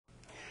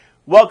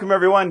Welcome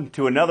everyone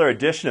to another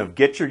edition of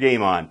Get Your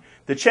Game On,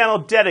 the channel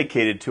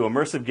dedicated to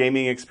immersive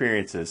gaming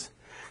experiences.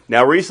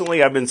 Now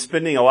recently I've been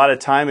spending a lot of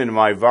time in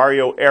my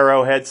Varjo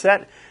Aero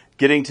headset,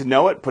 getting to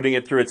know it, putting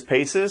it through its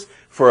paces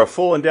for a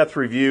full in-depth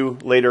review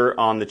later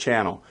on the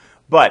channel.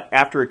 But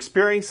after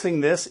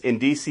experiencing this in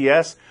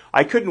DCS,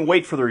 I couldn't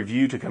wait for the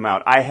review to come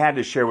out. I had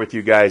to share with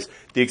you guys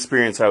the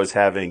experience I was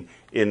having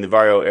in the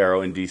Varjo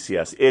Aero in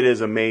DCS. It is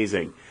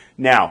amazing.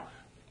 Now,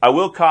 I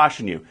will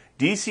caution you,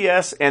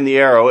 DCS and the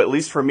Aero, at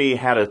least for me,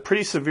 had a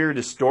pretty severe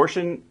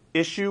distortion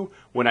issue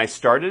when I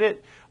started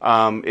it.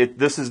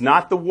 This is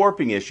not the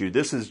warping issue.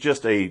 This is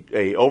just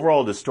a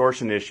overall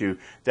distortion issue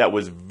that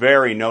was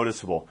very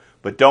noticeable.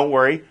 But don't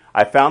worry,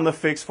 I found the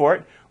fix for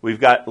it. We've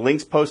got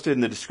links posted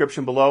in the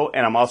description below,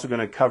 and I'm also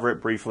going to cover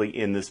it briefly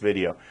in this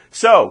video.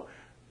 So,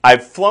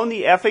 I've flown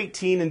the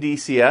F-18 in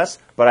DCS,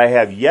 but I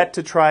have yet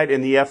to try it in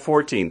the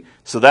F-14.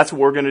 So that's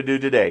what we're going to do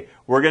today.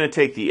 We're going to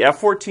take the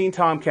F-14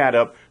 Tomcat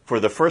up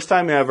for the first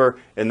time ever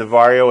in the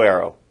Varjo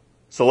Aero.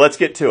 So let's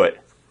get to it.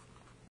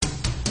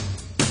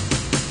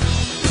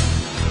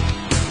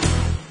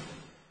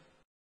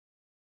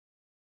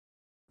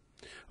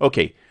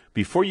 Okay,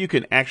 before you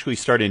can actually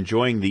start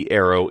enjoying the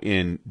Aero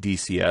in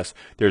DCS,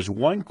 there's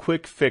one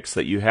quick fix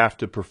that you have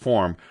to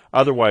perform.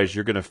 Otherwise,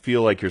 you're going to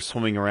feel like you're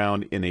swimming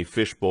around in a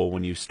fishbowl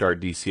when you start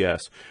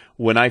DCS.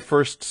 When I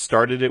first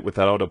started it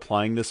without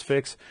applying this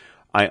fix,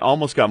 I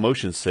almost got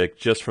motion sick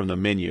just from the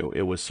menu.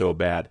 It was so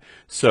bad.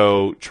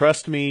 So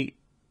trust me,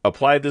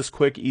 apply this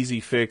quick, easy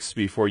fix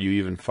before you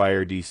even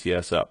fire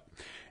DCS up.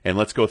 And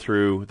let's go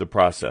through the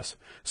process.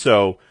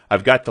 So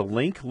I've got the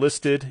link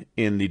listed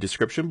in the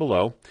description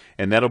below,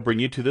 and that'll bring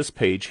you to this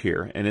page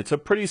here. And it's a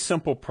pretty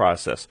simple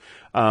process.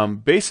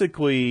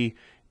 Basically,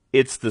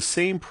 it's the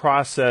same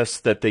process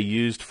that they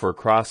used for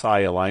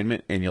cross-eye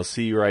alignment, and you'll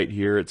see right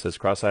here it says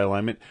cross-eye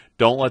alignment.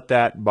 Don't let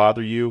that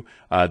bother you.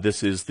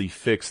 This is the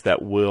fix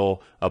that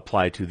will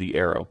apply to the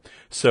Aero.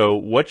 So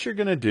what you're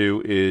going to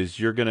do is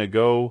you're going to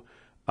go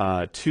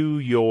to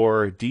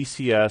your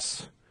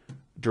DCS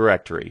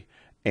directory.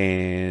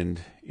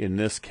 And in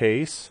this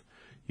case,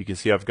 you can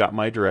see I've got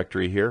my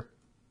directory here.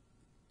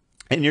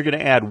 And you're going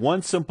to add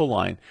one simple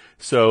line.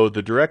 So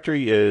the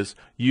directory is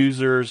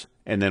users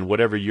and then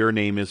whatever your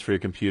name is for your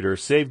computer,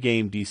 save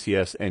game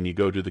DCS, and you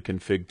go to the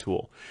config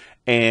tool.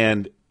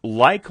 And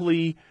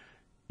likely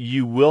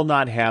you will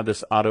not have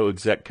this auto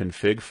exec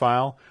config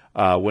file.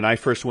 When I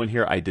first went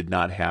here, I did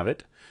not have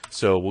it.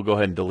 So we'll go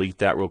ahead and delete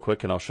that real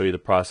quick, and I'll show you the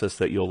process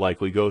that you'll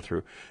likely go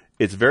through.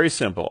 It's very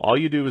simple. All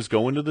you do is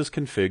go into this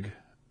config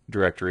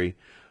directory,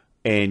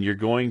 and you're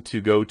going to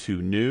go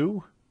to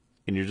new,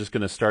 and you're just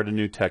going to start a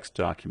new text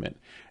document.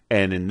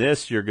 And in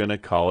this, you're going to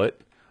call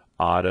it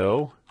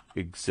auto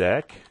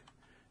exec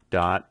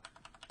dot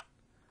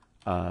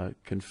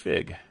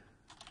config.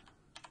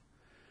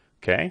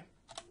 Okay,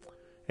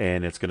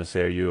 and it's going to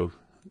say, are you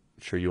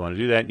sure you want to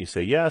do that? And you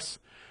say yes.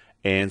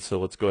 And so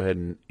let's go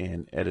ahead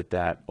and edit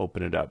that,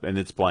 open it up. And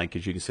it's blank,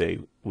 as you can say,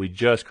 we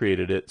just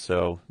created it,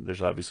 so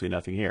there's obviously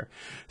nothing here.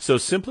 So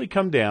simply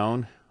come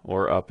down,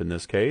 or up in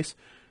this case,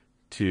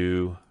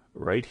 to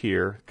right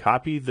here,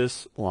 copy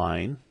this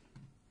line,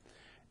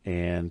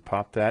 and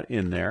pop that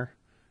in there,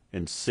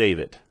 and save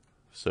it.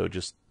 So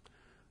just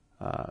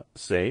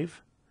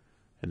save,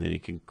 and then you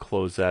can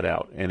close that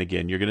out. And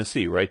again, you're going to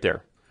see right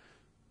there,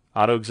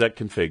 auto exec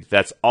config.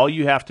 That's all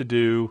you have to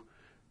do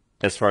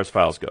as far as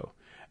files go.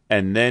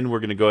 And then we're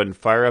going to go ahead and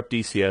fire up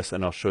DCS,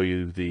 and I'll show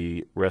you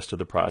the rest of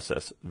the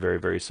process. Very,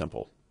 very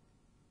simple.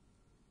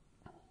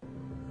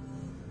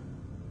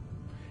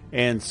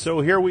 And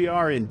so here we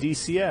are in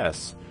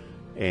DCS.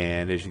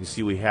 And as you can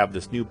see, we have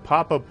this new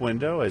pop-up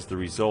window as the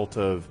result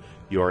of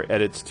your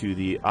edits to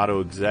the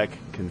auto exec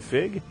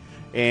config.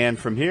 And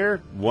from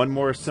here, one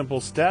more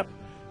simple step.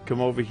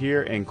 Come over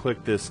here and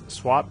click this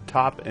swap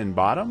top and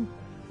bottom.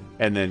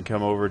 And then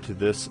come over to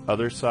this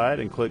other side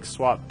and click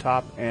swap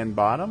top and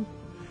bottom.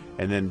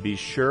 And then be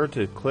sure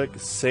to click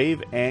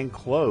save and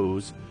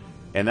close,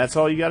 and that's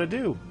all you got to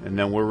do. And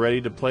then we're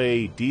ready to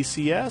play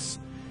DCS,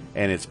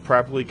 and it's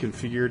properly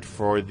configured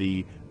for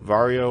the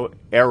Varjo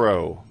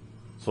Aero.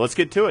 So let's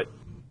get to it.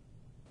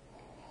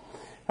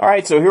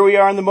 Alright, so here we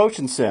are in the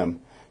motion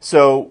sim.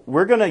 So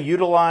we're going to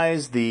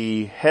utilize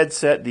the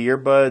headset, the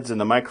earbuds,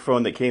 and the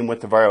microphone that came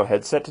with the Varjo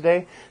headset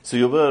today, so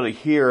you'll be able to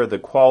hear the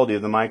quality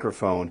of the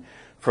microphone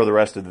for the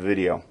rest of the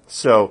video.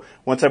 So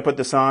once I put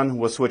this on,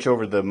 we'll switch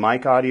over to the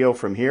mic audio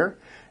from here,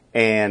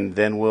 and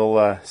then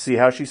we'll see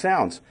how she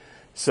sounds.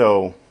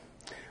 So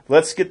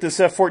let's get this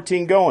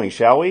F-14 going,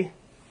 shall we?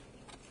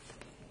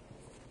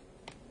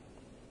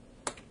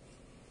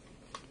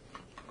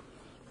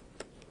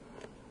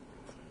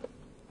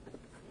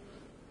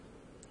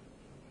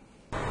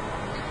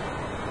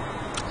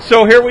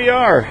 So here we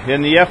are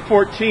in the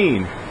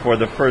F-14 for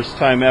the first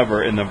time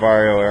ever in the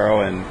Varjo Aero,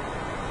 and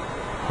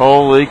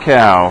holy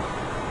cow.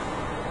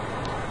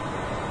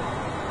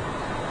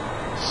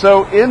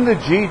 So in the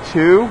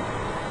G2,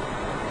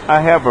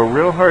 I have a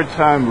real hard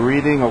time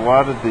reading a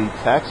lot of the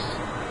text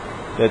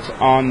that's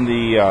on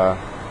the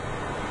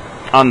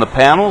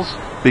panels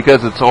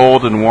because it's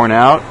old and worn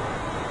out.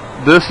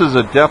 this is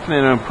a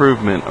definite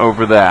improvement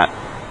over that.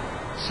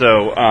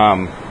 So,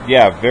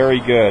 yeah, very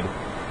good.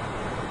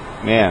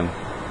 Man,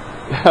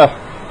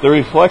 the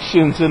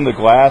reflections in the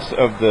glass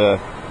of the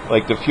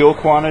fuel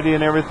quantity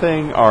and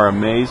everything are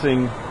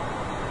amazing.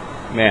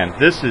 Man,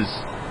 this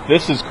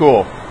is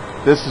cool.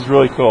 This is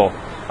really cool.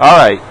 All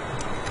right,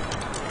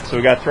 so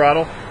we got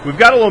throttle. We've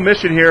got a little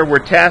mission here. We're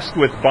tasked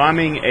with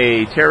bombing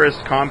a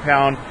terrorist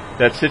compound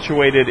that's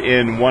situated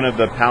in one of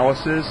the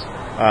palaces.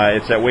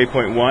 It's at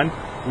waypoint 1.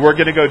 We're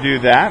going to go do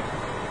that,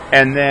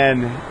 and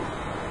then,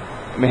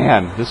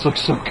 man, this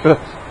looks so good.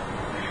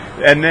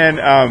 And then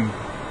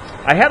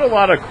I had a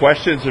lot of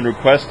questions and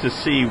requests to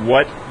see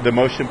what the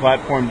motion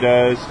platform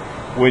does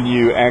when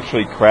you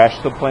actually crash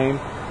the plane.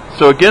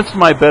 So against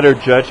my better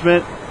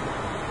judgment,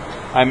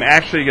 I'm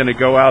actually going to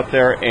go out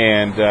there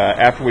and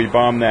after we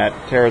bomb that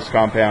terrorist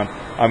compound,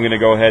 I'm going to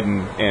go ahead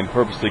and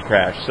purposely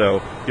crash.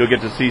 So you'll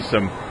get to see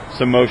some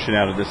motion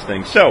out of this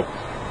thing. So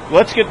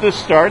let's get this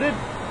started.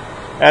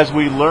 As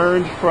we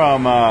learned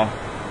from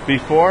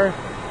before,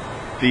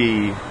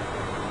 the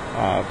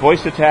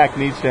voice attack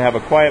needs to have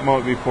a quiet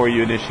moment before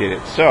you initiate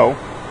it. So,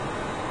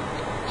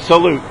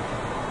 salute.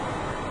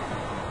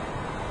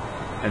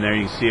 And there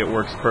you can see it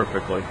works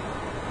perfectly.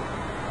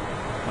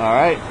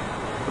 Alright,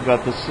 we've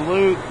got the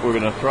salute. We're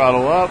going to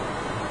throttle up.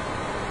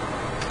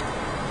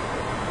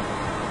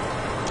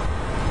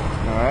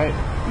 Alright,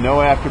 no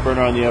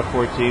afterburner on the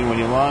F-14 when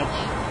you launch.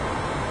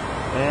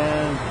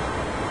 And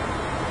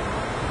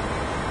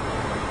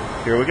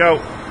here we go.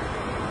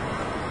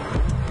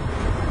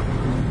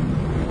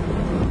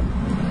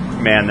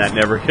 Man, that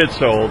never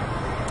gets old.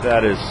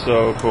 That is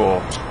so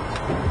cool.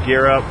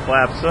 Gear up,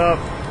 flaps up.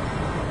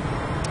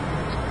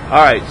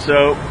 Alright,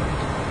 so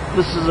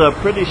this is a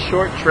pretty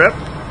short trip.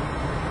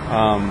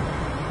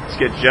 Let's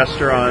get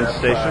Jester on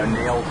station.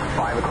 Nailed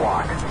 5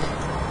 o'clock.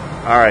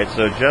 Alright,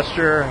 so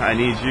Jester, I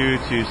need you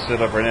to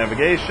set up our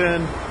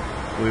navigation.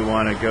 We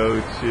want to go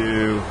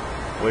to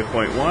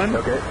waypoint 1.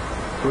 Okay,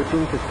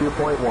 switching to steer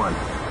point 1.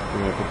 We're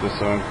going to put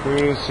this on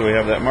cruise, so we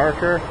have that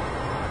marker.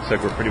 Looks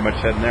like we're pretty much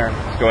heading there.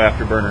 Let's go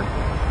afterburner.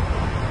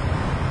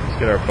 Let's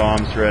get our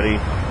bombs ready.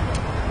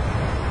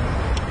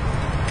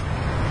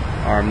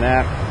 Arm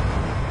that.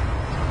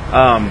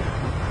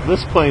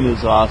 This plane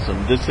is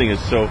awesome. This thing is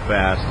so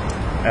fast.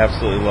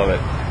 Absolutely love it.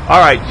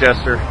 Alright,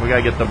 Jester, we got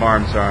to get the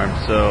arms armed.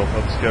 So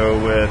let's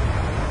go with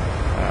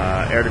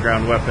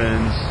air-to-ground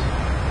weapons.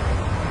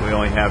 We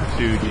only have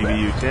 2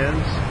 GBU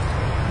 10s.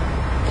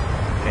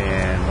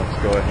 And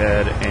let's go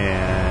ahead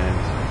and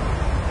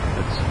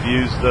let's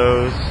fuse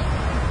those.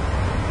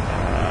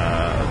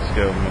 Let's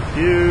go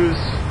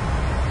fuse.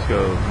 Let's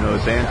go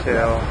nose and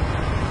tail.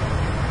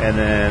 And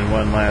then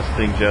one last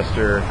thing,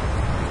 Jester.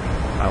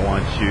 I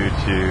want you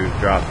to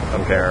drop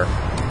a pair.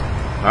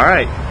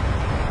 Alright.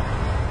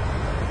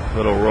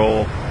 Little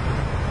roll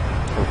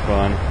for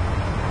fun.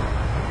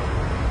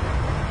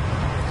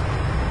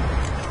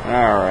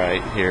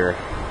 Alright, here.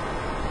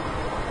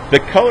 The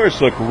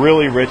colors look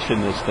really rich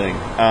in this thing.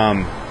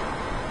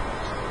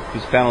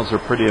 These panels are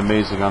pretty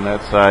amazing on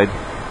that side.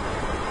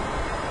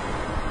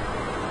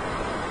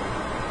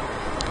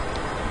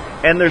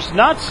 And there's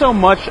not so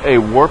much a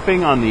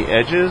warping on the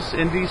edges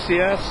in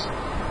DCS.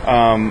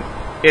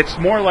 It's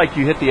more like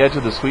you hit the edge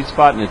of the sweet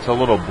spot and it's a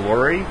little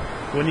blurry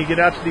when you get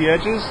out to the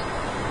edges.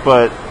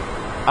 But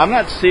I'm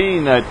not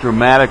seeing that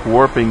dramatic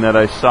warping that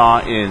I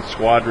saw in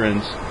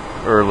Squadrons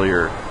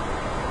earlier.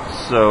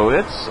 So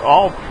it's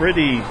all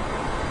pretty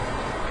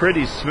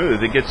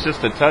smooth. It gets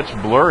just a touch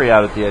blurry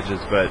out at the edges,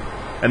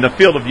 and the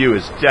field of view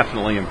is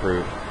definitely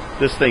improved.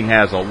 This thing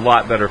has a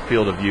lot better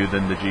field of view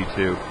than the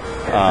G2.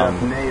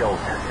 Nailed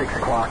 6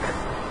 o'clock.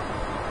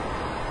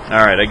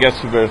 Alright, I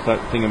guess we better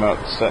think about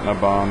setting a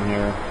bomb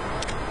here.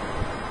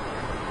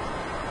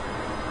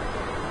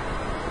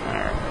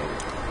 Alright.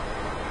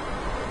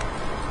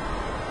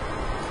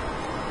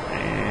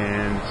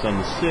 And it's on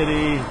the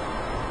city.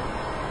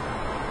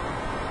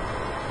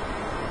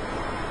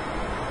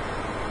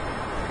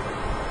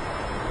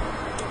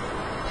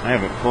 I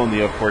haven't flown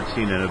the F-14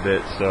 in a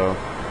bit, so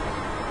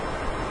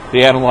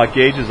the analog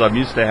gauges, I'm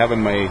used to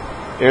having my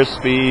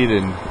airspeed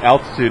and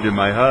altitude in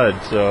my HUD,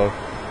 so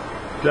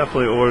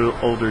definitely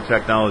older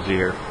technology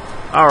here.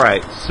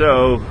 Alright,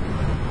 so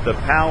the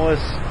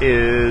palace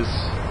is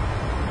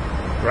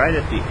right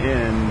at the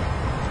end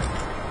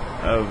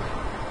of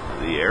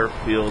the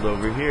airfield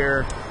over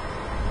here.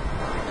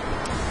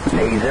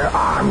 Laser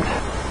armed.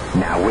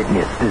 Now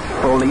witness this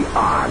fully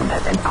armed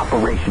and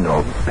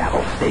operational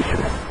battle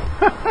station.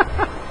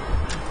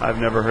 I've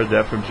never heard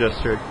that from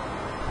Jester.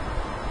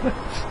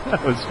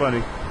 That was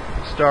funny.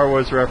 Star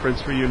Wars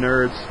reference for you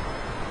nerds.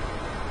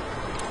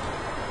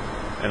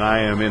 And I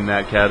am in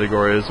that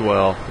category as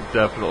well.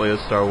 Definitely a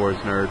Star Wars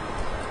nerd.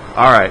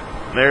 Alright,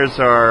 there's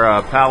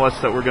our palace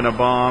that we're going to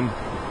bomb.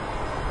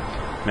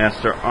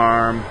 Master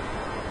Arm.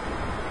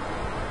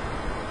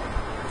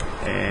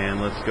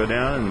 And let's go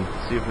down and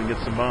see if we can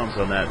get some bombs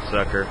on that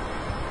sucker.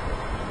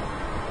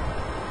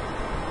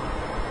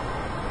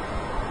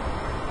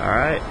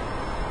 Alright.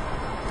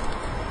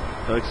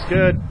 Looks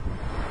good.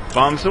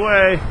 Bombs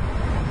away.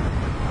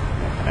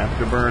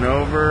 Afterburn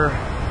over.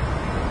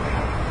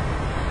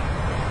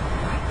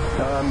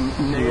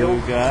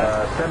 Nailed.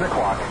 7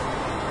 o'clock.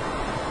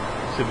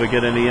 See if we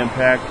get any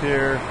impact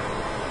here.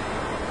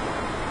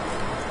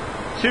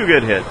 2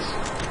 good hits.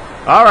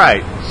 All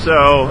right,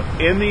 so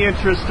in the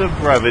interest of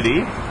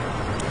brevity,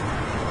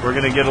 we're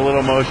going to get a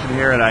little motion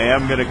here, and I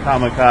am going to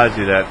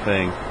kamikaze that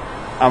thing.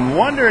 I'm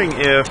wondering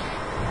if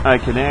I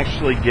can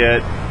actually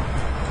get...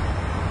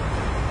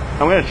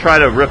 I'm going to try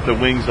to rip the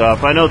wings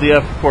off. I know the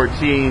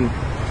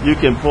F-14, you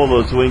can pull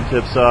those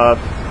wingtips off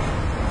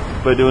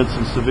by doing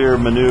some severe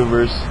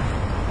maneuvers.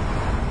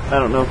 I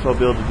don't know if I'll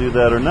be able to do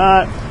that or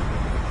not,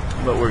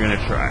 but we're going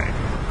to try.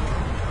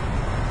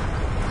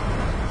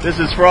 This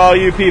is for all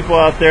you people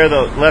out there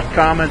that left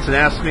comments and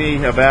asked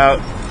me about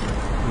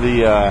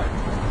the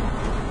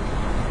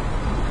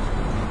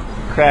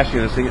crashing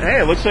this thing.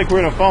 Hey, it looks like we're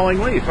in a falling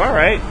leaf. All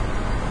right.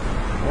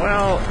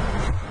 Well,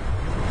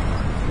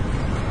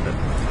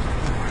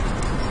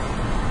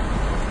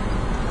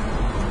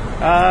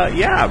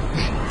 yeah.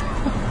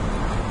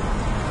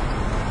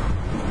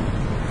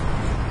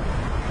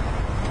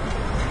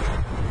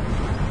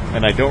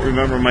 And I don't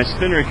remember my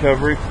spin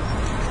recovery.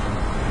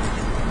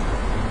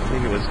 I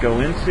think it was go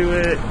into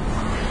it.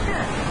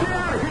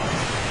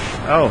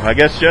 Oh, I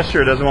guess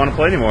Gesture doesn't want to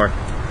play anymore.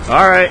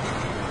 All right.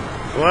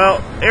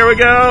 Well, here we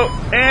go.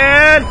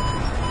 And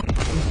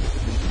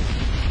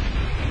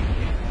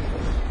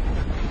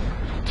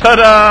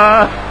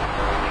ta-da!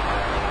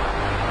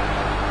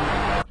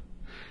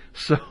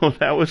 So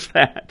that was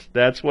that.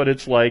 That's what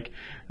it's like.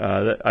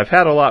 I've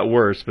had a lot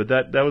worse, but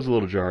that was a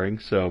little jarring.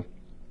 So,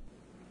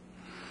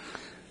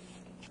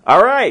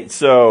 all right.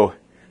 So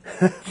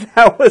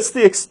that was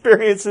the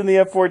experience in the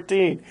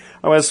F-14.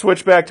 I'm going to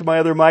switch back to my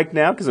other mic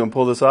now because I'm going to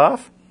pull this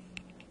off.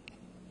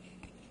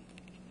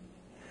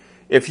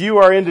 If you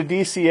are into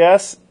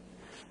DCS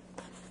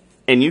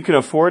and you can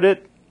afford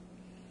it,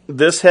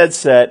 this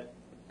headset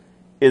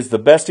is the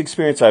best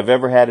experience I've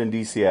ever had in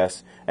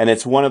DCS, and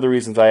it's one of the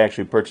reasons I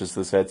actually purchased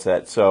this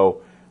headset.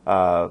 So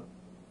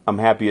I'm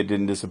happy it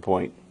didn't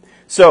disappoint.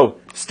 So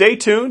stay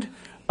tuned.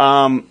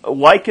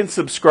 Like and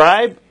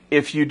subscribe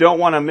if you don't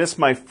want to miss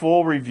my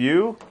full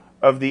review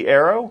of the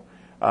Aero.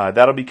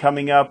 That'll be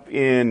coming up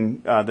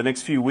in the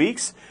next few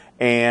weeks.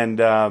 And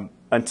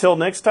until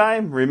next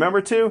time,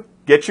 remember to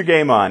get your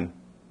game on.